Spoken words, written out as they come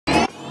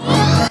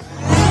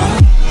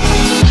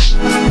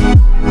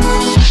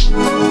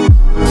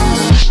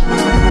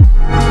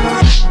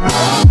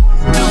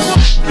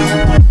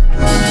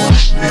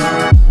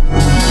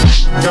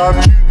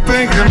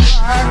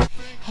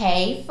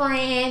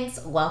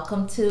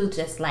Welcome to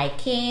Just Like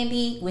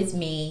Candy with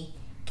me,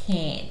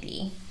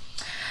 Candy.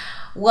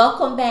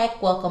 Welcome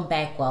back,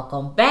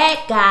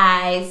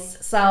 guys.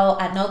 So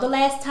I know the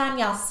last time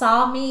y'all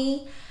saw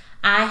me,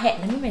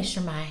 let me make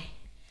sure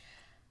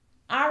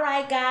all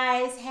right,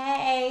 guys.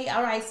 Hey,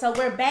 all right, so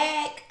we're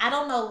back. I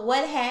don't know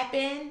what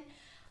happened.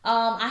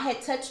 I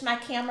had touched my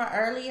camera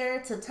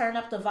earlier to turn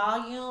up the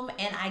volume,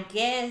 and I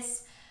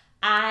guess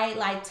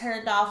I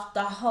turned off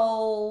the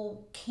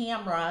whole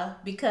camera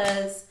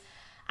because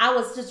I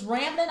was just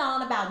rambling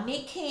on about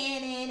Nick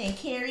Cannon and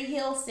Carrie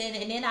Hilson,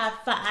 and then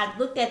I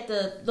looked at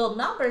the little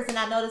numbers and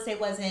I noticed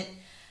it wasn't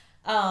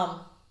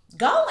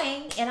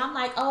going, and I'm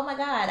like, oh my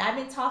God, I've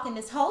been talking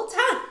this whole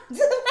time to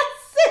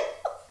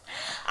myself.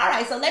 All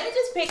right, so let me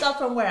just pick up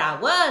from where I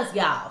was,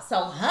 y'all.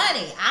 So,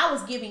 honey, I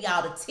was giving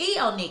y'all the tea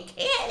on Nick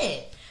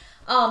Cannon.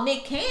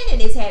 Nick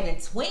Cannon is having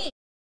twins.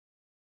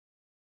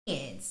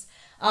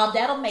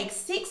 That'll make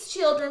 6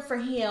 children for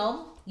him.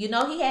 You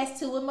know he has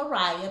 2 with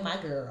Mariah, my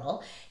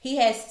girl. He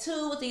has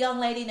 2 with a young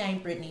lady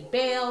named Brittany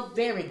Bell,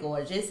 very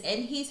gorgeous.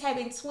 And he's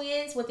having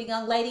twins with a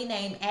young lady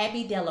named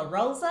Abby De La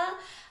Rosa.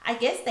 I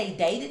guess they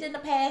dated in the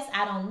past.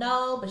 I don't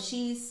know, but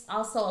she's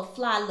also a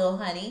fly little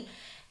honey.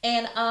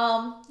 And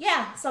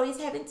yeah, so he's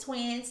having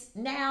twins.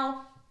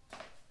 Now,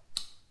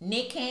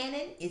 Nick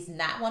Cannon is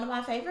not one of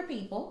my favorite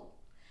people.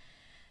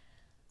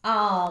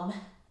 And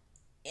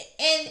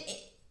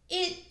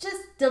it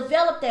just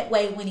developed that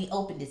way when he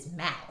opened his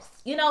mouth.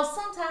 You know,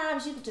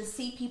 sometimes you can just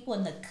see people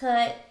in the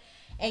cut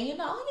and you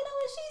know what,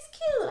 she's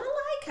cute.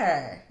 I like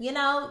her. You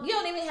know, you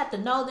don't even have to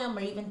know them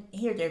or even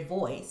hear their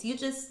voice. You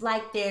just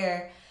like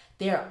their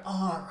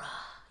aura,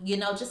 you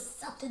know, just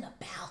something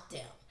about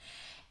them.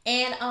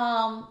 And,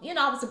 you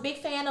know, I was a big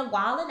fan of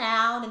Wild 'N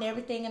Out and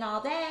everything and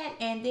all that.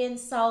 And then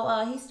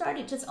so he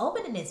started just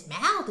opening his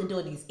mouth and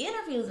doing these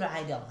interviews where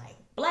I don't like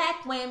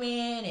black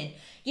women and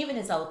giving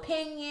his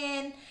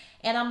opinion.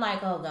 And I'm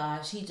like, oh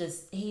gosh, he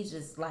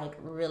just like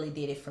really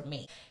did it for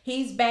me.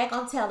 He's back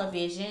on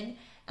television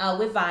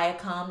with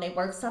Viacom. They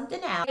worked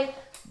something out.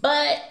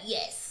 But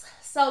yes,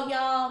 so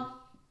y'all,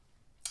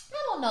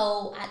 I don't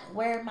know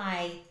where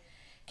my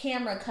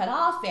camera cut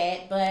off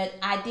at, but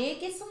I did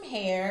get some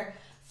hair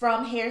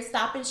from Hair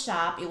Stop and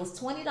Shop. It was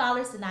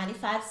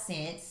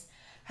 $20.95.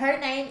 Her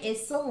name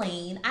is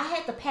Salene. I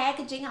had the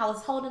packaging. I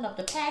was holding up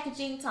the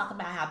packaging, talking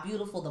about how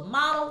beautiful the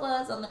model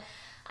was.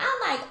 I'm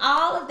like,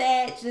 all of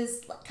that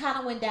just kind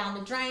of went down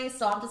the drain,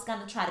 so I'm just going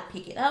to try to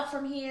pick it up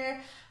from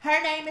here.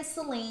 Her name is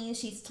Salene.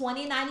 She's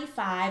 $20.95.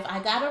 I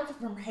got her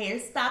from Hair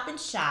Stop and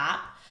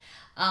Shop.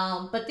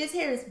 But this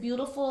hair is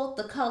beautiful.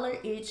 The color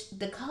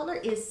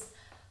is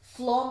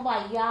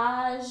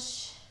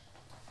Flamboyage.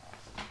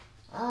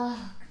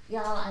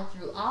 Y'all, I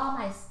threw all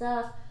my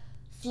stuff.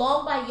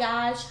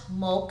 Flamboyage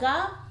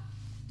Mocha.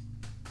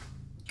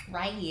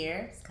 Right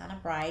here. It's kind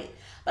of bright.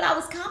 But I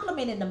was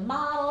complimenting the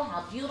model,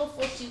 how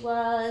beautiful she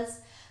was.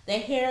 The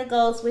hair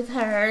goes with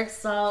her.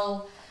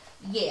 So,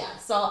 yeah.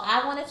 So,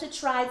 I wanted to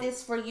try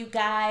this for you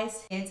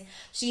guys.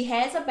 She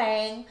has a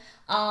bang.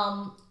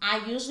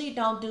 I usually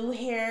don't do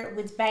hair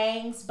with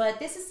bangs, but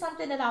this is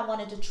something that I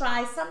wanted to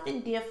try.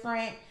 Something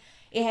different.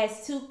 It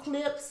has 2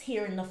 clips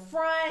here in the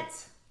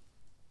front.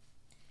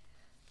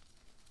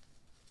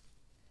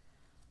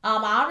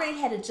 I already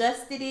had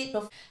adjusted it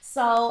before,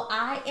 so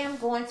I am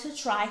going to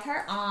try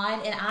her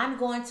on, and I'm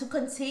going to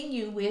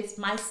continue with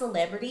my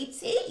celebrity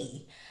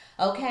tea.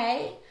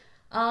 Okay?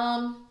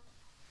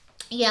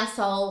 Yeah,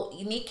 so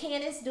Nick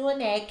Cannon's doing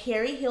that.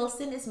 Carrie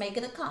Hilson is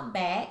making a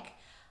comeback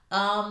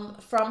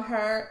from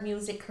her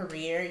music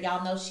career.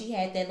 Y'all know she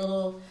had that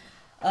little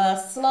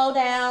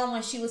slowdown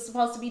when she was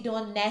supposed to be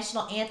doing the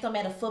national anthem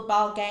at a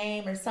football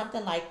game or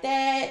something like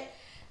that.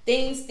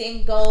 Things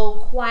didn't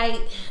go quite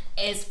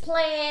as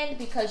planned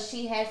because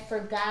she had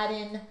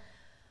forgotten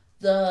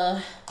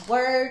the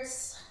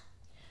words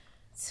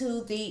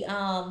to the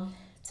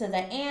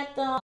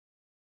anthem.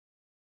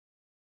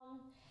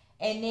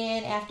 And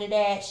then after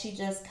that, she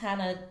just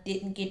kind of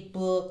didn't get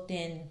booked,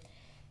 and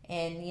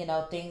you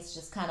know, things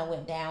just kind of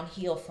went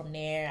downhill from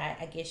there.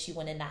 I guess she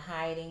went into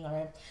hiding,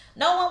 or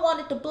no one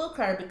wanted to book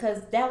her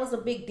because that was a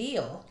big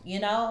deal, you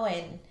know,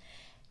 and,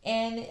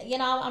 you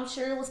know, I'm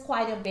sure it was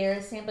quite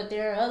embarrassing, but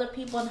there are other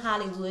people in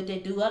Hollywood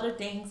that do other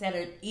things that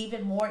are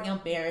even more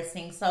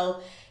embarrassing.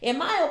 So, in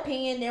my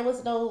opinion, there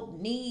was no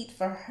need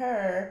for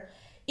her,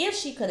 if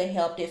she could have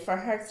helped it, for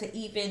her to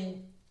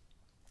even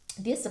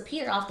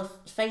disappear off the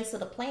face of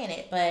the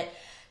planet. But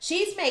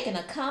she's making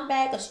a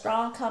comeback, a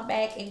strong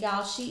comeback, and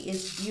y'all, she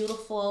is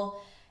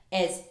beautiful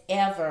as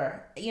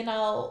ever. You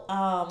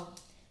know,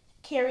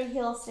 Carrie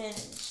Hilson,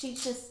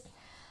 she's just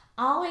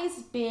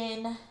always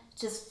been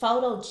just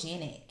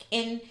photogenic,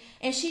 and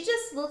she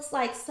just looks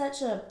like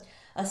such a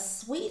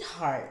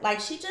sweetheart.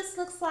 Like, she just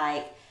looks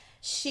like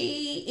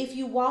if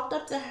you walked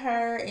up to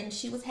her and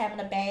she was having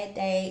a bad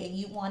day and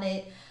you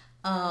wanted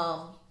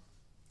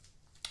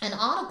an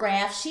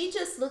autograph, she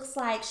just looks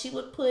like she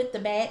would put the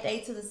bad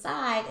day to the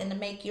side and to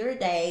make your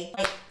day.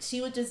 Like,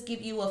 she would just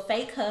give you a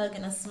fake hug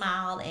and a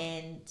smile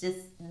and just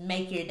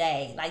make your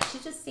day. Like, she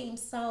just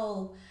seems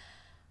so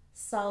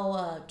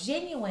so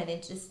genuine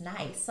and just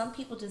nice. Some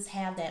people just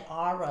have that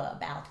aura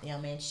about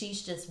them, and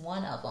she's just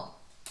one of them.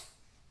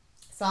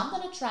 So I'm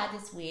gonna try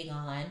this wig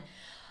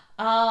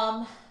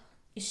on.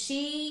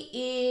 She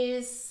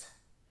is,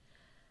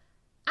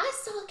 I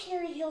saw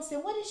Carrie Hilson.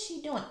 What is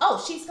she doing?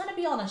 Oh, she's gonna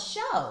be on a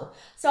show.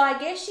 So I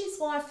guess she's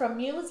going from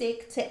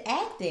music to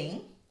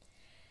acting.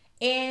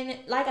 And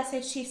like I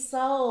said, she's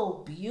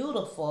so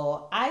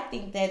beautiful. I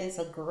think that is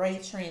a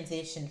great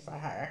transition for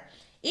her.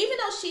 Even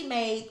though she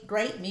made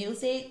great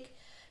music,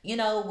 you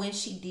know, when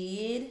she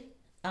did,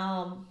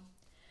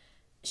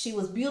 she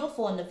was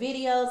beautiful in the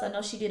videos. I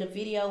know she did a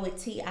video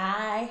with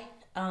T.I.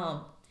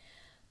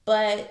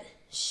 But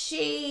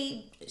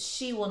she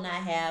will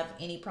not have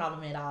any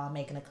problem at all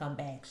making a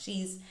comeback.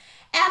 She's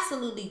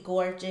absolutely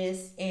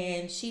gorgeous,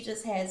 and she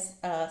just has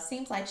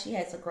seems like she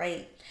has a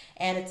great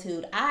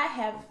attitude.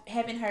 I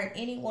haven't heard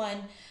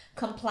anyone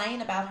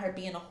complain about her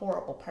being a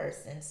horrible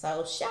person.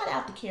 So shout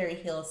out to Carrie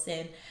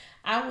Hilson.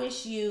 I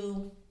wish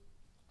you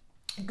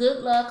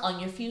good luck on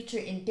your future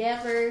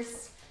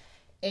endeavors,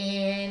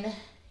 and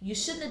you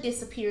shouldn't have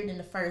disappeared in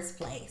the first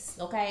place.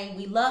 Okay,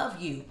 we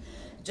love you.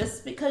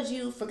 Just because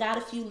you forgot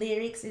a few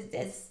lyrics,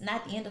 that's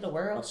not the end of the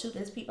world. Shoot,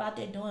 there's people out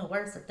there doing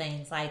worse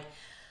things, like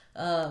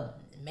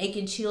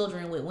making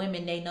children with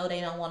women they know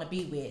they don't want to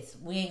be with.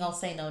 We ain't gonna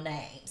say no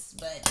names,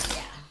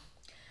 but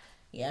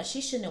yeah,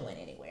 she shouldn't have went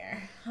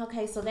anywhere.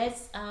 Okay, so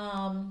that's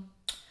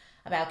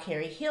about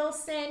Carrie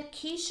Hilson.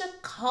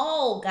 Keisha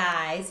Cole,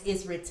 guys,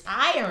 is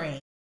retiring.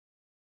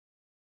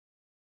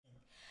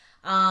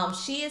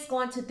 She is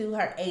going to do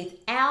her 8th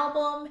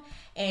album,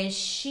 and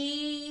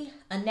she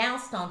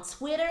announced on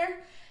Twitter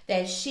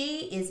that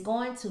she is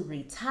going to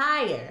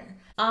retire.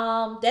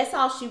 That's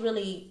all she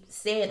really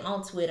said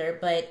on Twitter,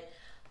 but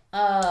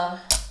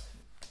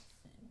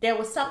there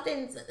was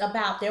something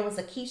about, there was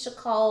a Keisha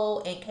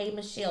Cole and K.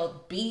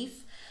 Michelle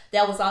beef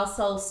that was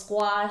also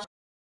squashed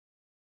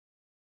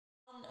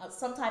on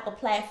some type of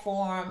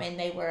platform, and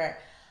they were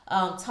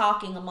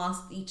talking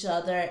amongst each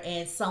other,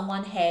 and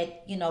someone had,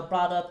 you know,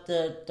 brought up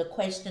the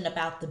question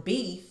about the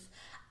beef.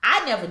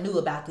 I never knew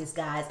about this,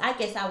 guys. I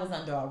guess I was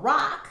under a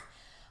rock.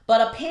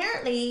 But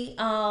apparently,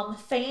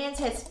 fans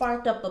had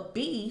sparked up a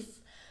beef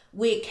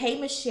with K.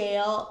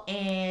 Michelle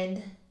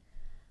and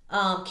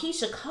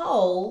Keisha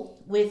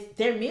Cole with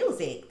their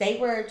music. They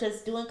were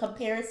just doing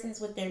comparisons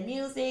with their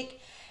music,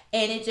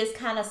 and it just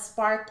kind of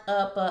sparked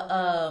up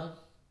a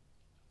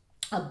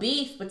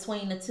beef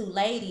between the two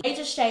ladies.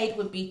 Major shade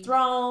would be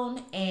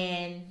thrown,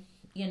 and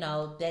you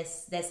know,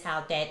 that's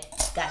how that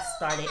got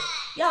started.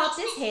 Y'all,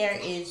 this hair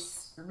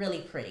is really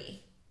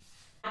pretty.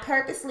 I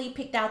purposely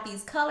picked out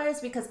these colors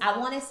because I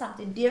wanted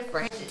something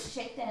different. Just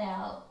check that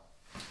out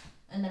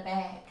in the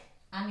back.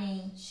 I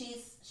mean,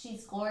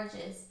 she's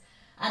gorgeous.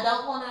 I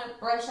don't want to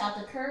brush out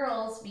the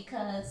curls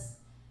because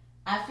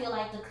I feel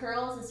like the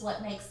curls is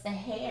what makes the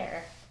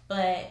hair,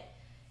 but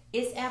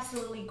it's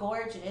absolutely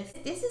gorgeous.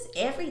 This is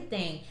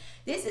everything.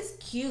 This is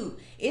cute.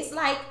 It's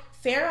like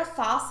Farrah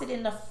Fawcett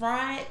in the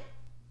front,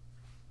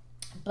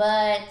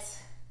 but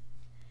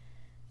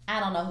I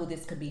don't know who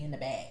this could be in the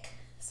back.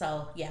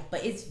 So yeah,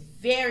 but it's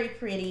very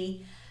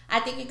pretty.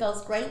 I think it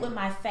goes great with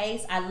my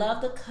face. I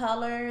love the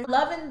color.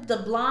 Loving the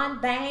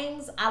blonde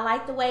bangs. I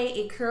like the way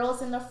it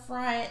curls in the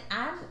front.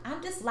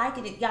 I'm just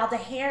liking it, y'all. The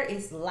hair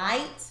is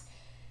light.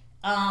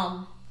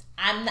 I'm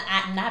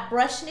not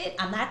brushing it.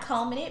 I'm not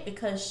combing it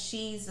because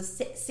she's a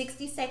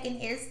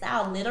 60-second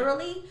hairstyle,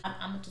 literally.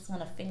 I'm just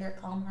gonna finger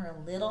comb her a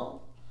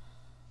little.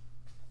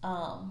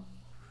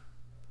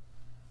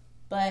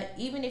 But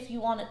even if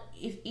you want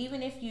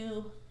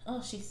to,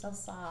 oh, she's so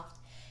soft.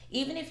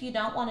 Even if you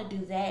don't want to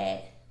do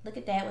that, look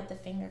at that with the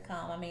finger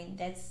comb. I mean,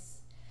 that's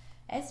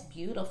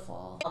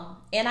beautiful.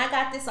 And I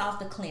got this off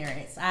the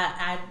clearance.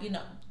 I you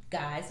know,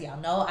 guys,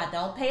 y'all know I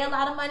don't pay a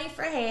lot of money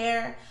for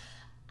hair.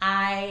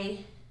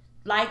 I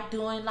like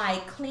doing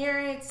like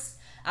clearance.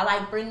 I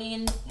like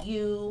bringing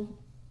you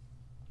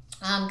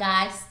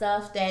guys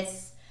stuff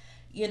that's,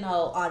 you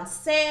know, on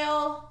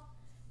sale,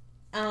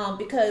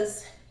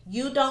 because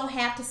you don't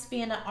have to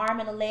spend an arm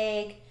and a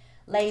leg,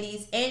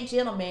 ladies and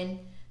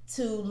gentlemen,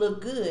 to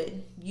look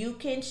good. You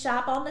can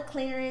shop on the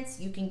clearance.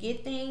 You can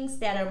get things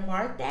that are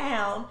marked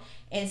down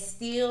and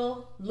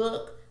still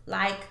look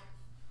like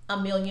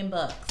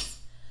 $1,000,000.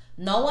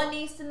 No one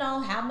needs to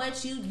know how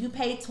much you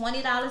paid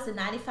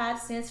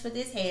 $20.95 for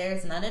this hair.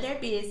 It's none of their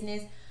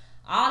business.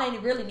 All they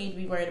really need to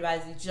be worried about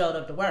is you showed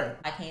up to work.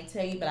 I can't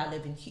tell you, but I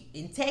live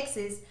in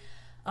Texas.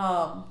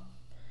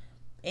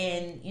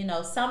 And you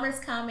know, summer's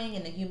coming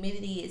and the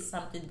humidity is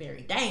something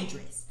very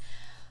dangerous.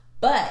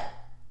 But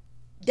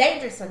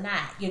dangerous or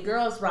not, your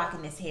girl's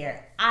rocking this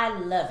hair. I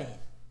love it.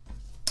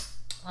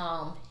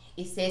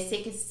 It says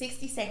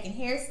 60-second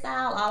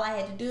hairstyle. All I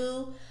had to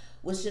do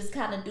was just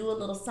kind of do a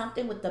little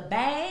something with the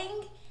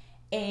bang,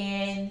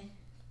 and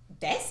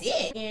that's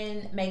it.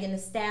 And Megan Thee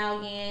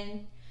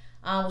Stallion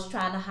was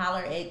trying to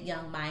holler at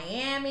Young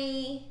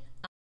Miami.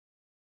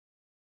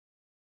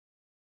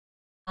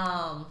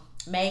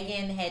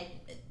 Megan had,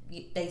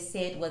 they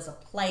said, was a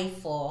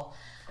playful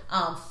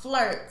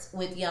flirt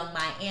with Young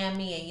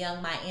Miami, and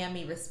Young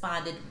Miami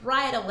responded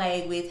right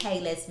away with,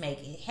 hey, let's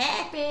make it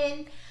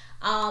happen.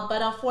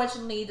 But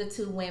unfortunately, the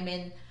two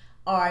women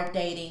are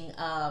dating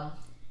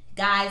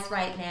guys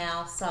right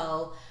now.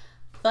 So,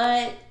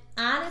 but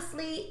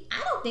honestly,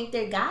 I don't think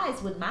their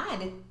guys would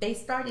mind if they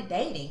started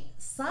dating.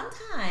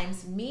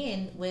 Sometimes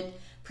men would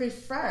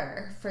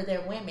prefer for their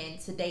women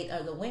to date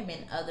other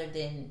women other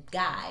than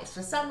guys.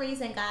 For some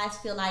reason, guys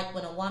feel like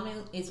when a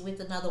woman is with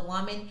another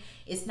woman,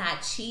 it's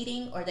not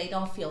cheating, or they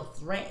don't feel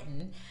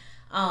threatened.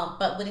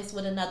 But when it's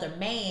with another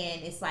man,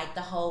 it's like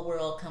the whole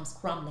world comes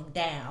crumbling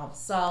down.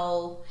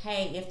 So,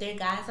 hey, if their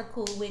guys are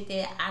cool with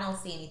it, I don't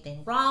see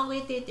anything wrong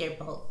with it. They're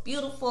both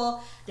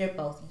beautiful, they're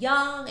both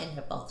young, and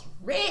they're both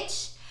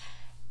rich.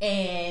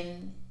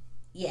 And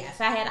yeah, if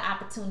I had an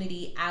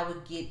opportunity, I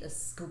would get a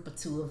scoop or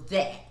two of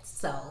that.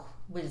 So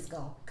we're just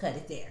gonna cut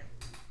it there.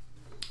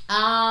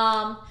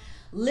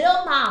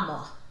 Lil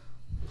Mama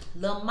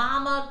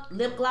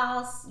lip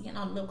gloss, you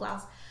know, lip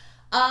gloss.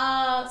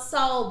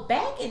 So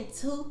back in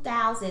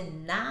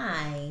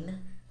 2009,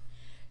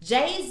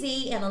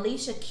 Jay-Z and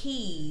Alicia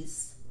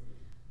Keys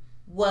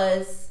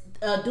was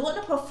doing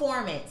a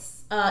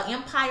performance,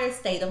 Empire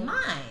State of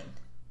Mind.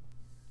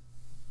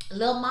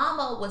 Lil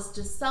Mama was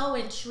just so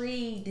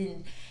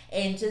intrigued,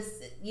 and just,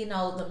 you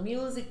know, the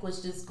music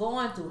was just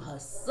going through her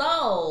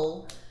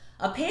soul.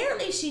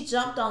 Apparently, she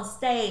jumped on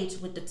stage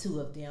with the two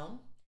of them.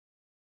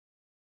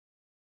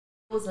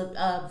 It was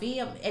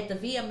at the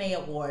VMA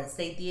Awards.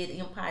 They did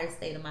Empire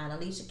State of Mind,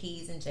 Alicia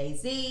Keys and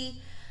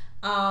Jay-Z.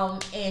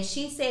 And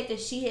she said that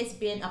she has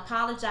been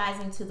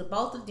apologizing to the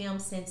both of them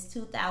since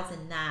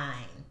 2009.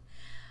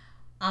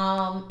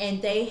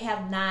 And they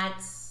have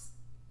not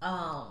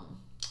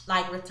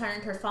like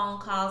returned her phone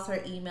calls, her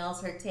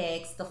emails, her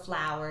texts, the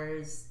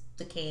flowers,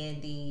 the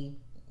candy,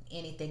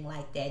 anything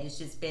like that. It's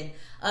just been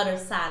utter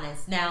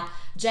silence. Now,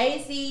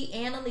 Jay-Z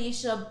and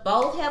Alicia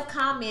both have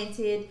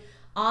commented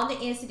on the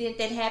incident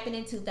that happened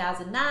in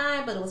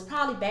 2009, but it was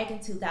probably back in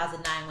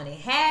 2009 when it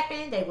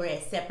happened. They were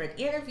at separate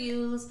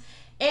interviews,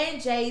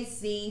 and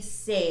Jay-Z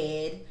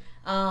said,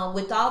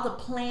 with all the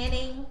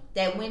planning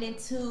that went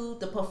into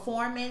the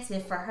performance,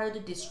 and for her to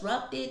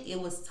disrupt it, it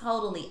was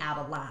totally out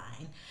of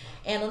line.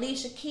 And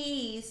Alicia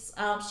Keys,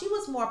 she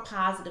was more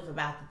positive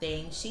about the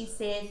thing. She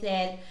said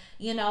that,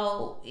 you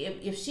know,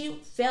 if she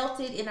felt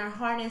it in her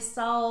heart and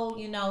soul,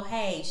 you know,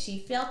 hey, she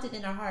felt it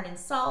in her heart and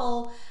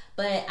soul,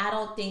 but I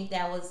don't think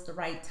that was the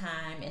right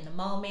time in the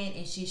moment,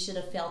 and she should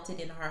have felt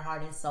it in her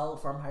heart and soul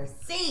from her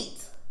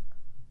seat.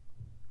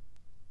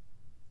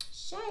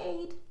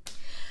 Shade.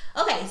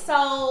 Okay,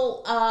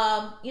 so,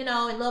 you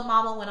know, and Lil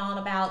Mama went on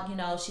about, you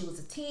know, she was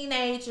a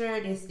teenager,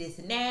 this,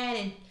 and that,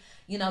 and,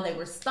 you know, they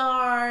were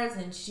stars,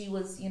 and she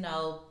was, you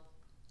know,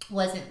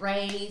 wasn't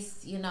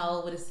raised, you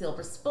know, with a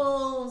silver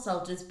spoon,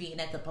 so just being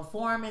at the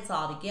performance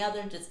all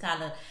together just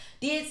kind of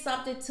did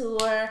something to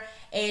her,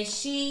 and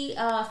she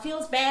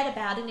feels bad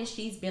about it, and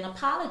she's been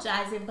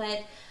apologizing.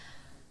 But,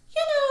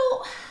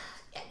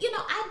 you know,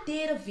 I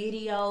did a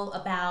video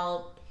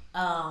about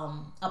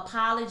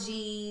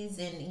apologies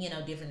and, you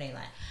know, different things.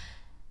 Like,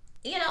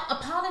 you know,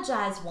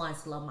 apologize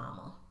once, Lil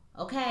Mama.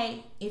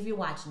 Okay, if you're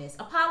watching this,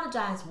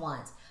 apologize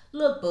once.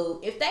 Look, boo,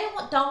 if they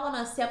don't want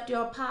to accept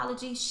your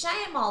apology,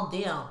 shame on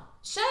them.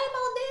 Shame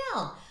on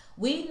them.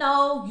 We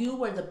know you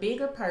were the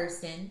bigger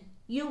person.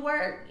 You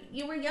were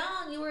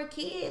young. You were a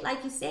kid,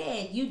 like you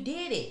said. You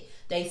did it.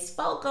 They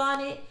spoke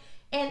on it.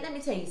 And let me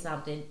tell you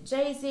something.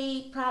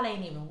 Jay-Z probably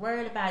ain't even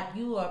worried about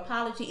you or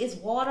apology. It's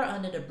water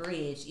under the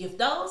bridge. If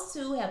those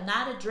two have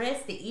not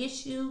addressed the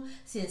issue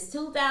since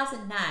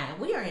 2009,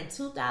 we are in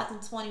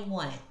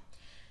 2021.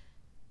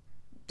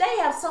 They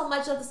have so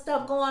much other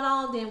stuff going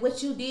on than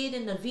what you did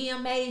in the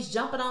VMAs,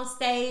 jumping on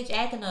stage,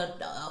 acting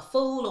a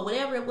fool or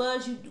whatever it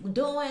was you were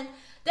doing.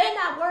 They're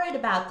not worried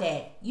about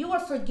that. You were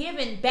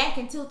forgiven back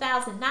in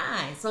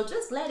 2009. So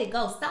just let it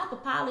go. Stop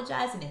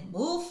apologizing and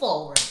move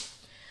forward.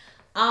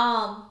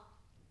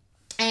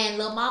 And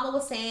Lil Mama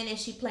was saying that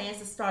she plans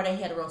to start a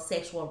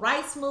heterosexual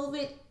rights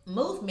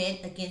movement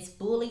against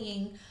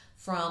bullying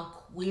from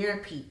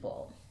queer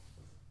people.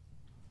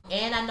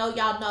 And I know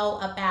y'all know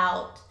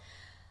about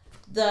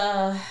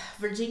the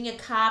Virginia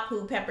cop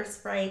who pepper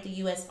sprayed the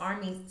U.S.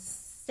 Army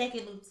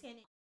Second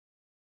Lieutenant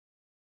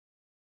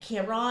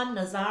Caron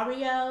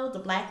Nazario, the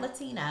Black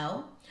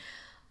Latino.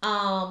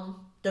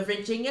 The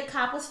Virginia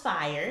cop was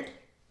fired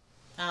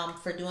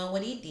for doing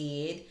what he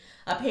did.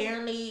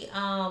 Apparently,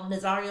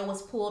 Nazario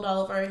was pulled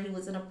over. He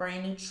was in a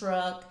brand new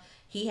truck.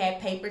 He had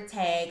paper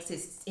tags.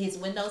 His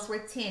windows were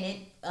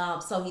tinted,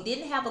 so he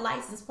didn't have a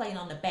license plate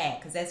on the back,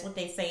 because that's what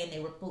they're saying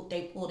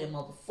they pulled him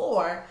over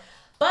for.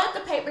 But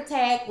the paper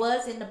tag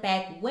was in the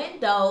back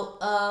window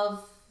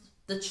of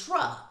the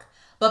truck.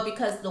 But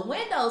because the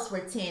windows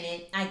were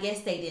tinted, I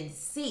guess they didn't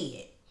see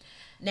it.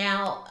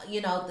 Now,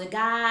 you know, the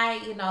guy,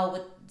 you know,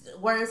 with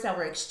words that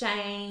were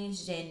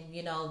exchanged, and,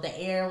 you know, the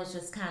air was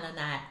just kind of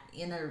not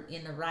in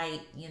the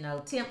right, you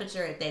know,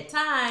 temperature at that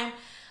time.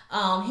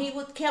 He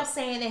kept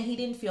saying that he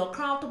didn't feel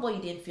comfortable. He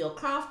didn't feel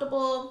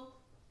comfortable.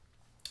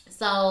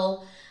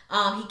 So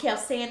he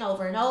kept saying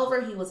over and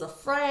over he was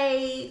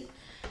afraid,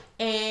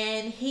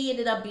 and he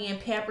ended up being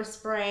pepper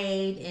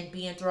sprayed and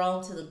being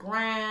thrown to the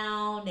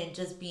ground and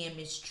just being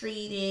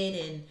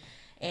mistreated,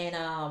 and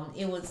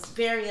it was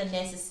very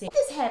unnecessary.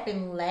 This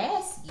happened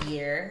last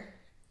year,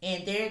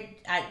 and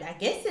I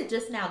guess they're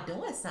just now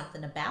doing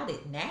something about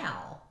it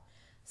now.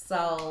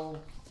 So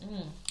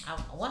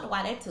I wonder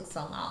why that took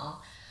so long.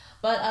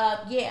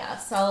 But yeah,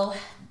 so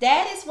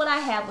that is what I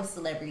have with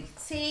celebrity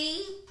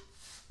tea.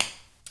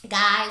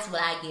 Guys, will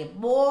I get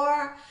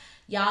more?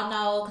 Y'all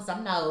know, because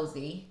I'm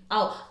nosy.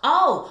 Our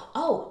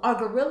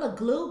Gorilla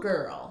Glue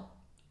Girl.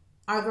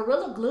 Our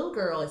Gorilla Glue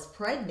Girl is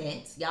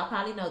pregnant. Y'all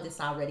probably know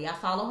this already. I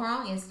follow her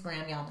on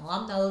Instagram. Y'all know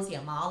I'm nosy.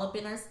 I'm all up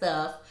in her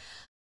stuff.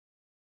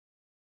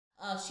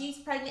 She's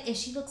pregnant and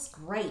she looks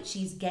great.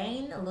 She's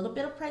gained a little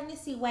bit of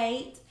pregnancy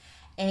weight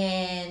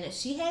and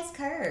she has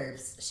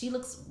curves. She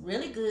looks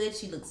really good.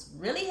 She looks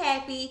really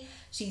happy.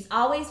 She's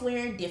always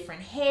wearing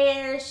different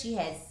hair. She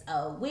has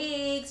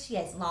wigs. She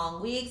has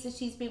long wigs that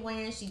she's been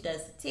wearing. She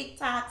does the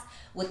TikToks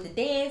with the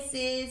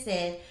dances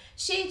and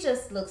she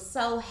just looks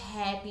so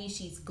happy.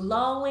 She's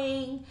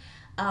glowing.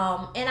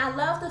 And I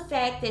love the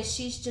fact that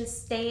she's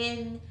just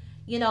staying,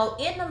 in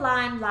the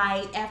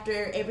limelight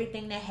after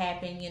everything that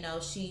happened.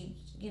 She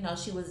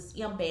was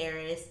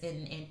embarrassed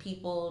and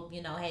people,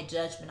 had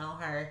judgment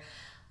on her.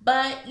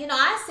 But,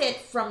 I said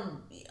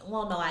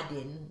no, I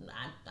didn't.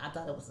 I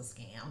thought it was a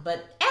scam.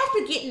 But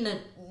after getting to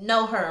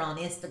know her on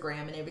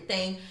Instagram and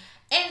everything,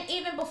 and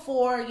even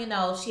before,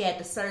 she had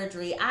the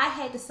surgery, I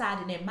had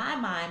decided in my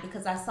mind,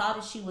 because I saw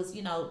that she was,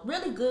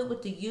 really good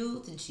with the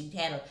youth and she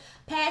had a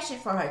passion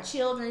for her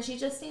children. She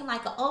just seemed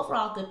like an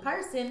overall good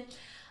person,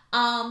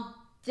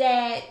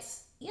 that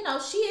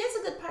she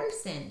is a good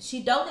person.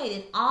 She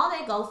donated all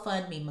that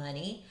GoFundMe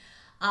money.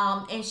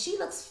 And she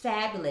looks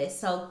fabulous.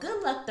 So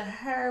good luck to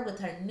her with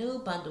her new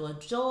bundle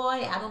of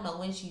joy. I don't know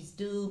when she's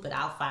due, but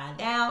I'll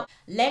find out.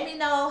 Let me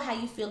know how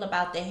you feel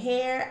about the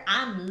hair.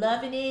 I'm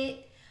loving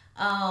it.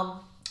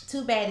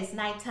 Too bad it's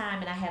nighttime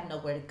and I have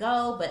nowhere to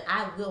go, but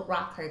I will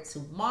rock her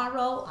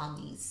tomorrow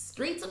on these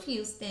streets of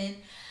Houston.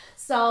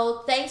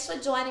 So thanks for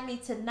joining me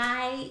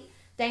tonight.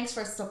 Thanks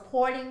for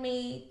supporting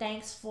me.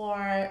 Thanks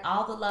for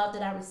all the love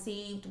that I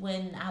received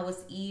when I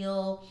was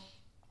ill.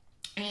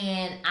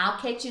 And I'll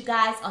catch you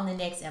guys on the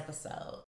next episode.